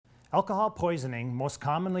Alcohol poisoning, most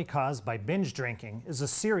commonly caused by binge drinking, is a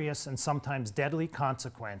serious and sometimes deadly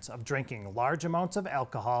consequence of drinking large amounts of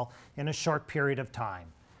alcohol in a short period of time.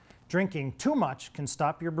 Drinking too much can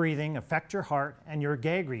stop your breathing, affect your heart, and your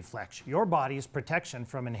gag reflex, your body's protection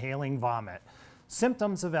from inhaling vomit.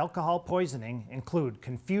 Symptoms of alcohol poisoning include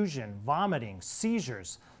confusion, vomiting,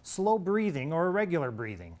 seizures, slow breathing or irregular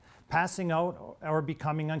breathing, passing out or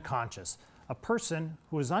becoming unconscious. A person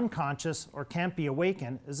who is unconscious or can't be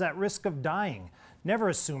awakened is at risk of dying. Never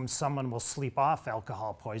assume someone will sleep off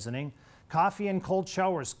alcohol poisoning. Coffee and cold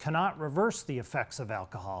showers cannot reverse the effects of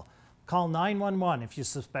alcohol. Call 911 if you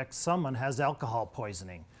suspect someone has alcohol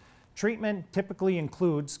poisoning. Treatment typically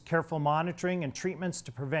includes careful monitoring and treatments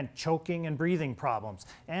to prevent choking and breathing problems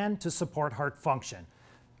and to support heart function.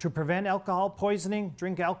 To prevent alcohol poisoning,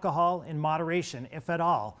 drink alcohol in moderation, if at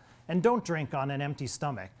all, and don't drink on an empty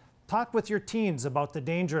stomach. Talk with your teens about the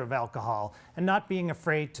danger of alcohol and not being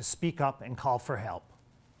afraid to speak up and call for help.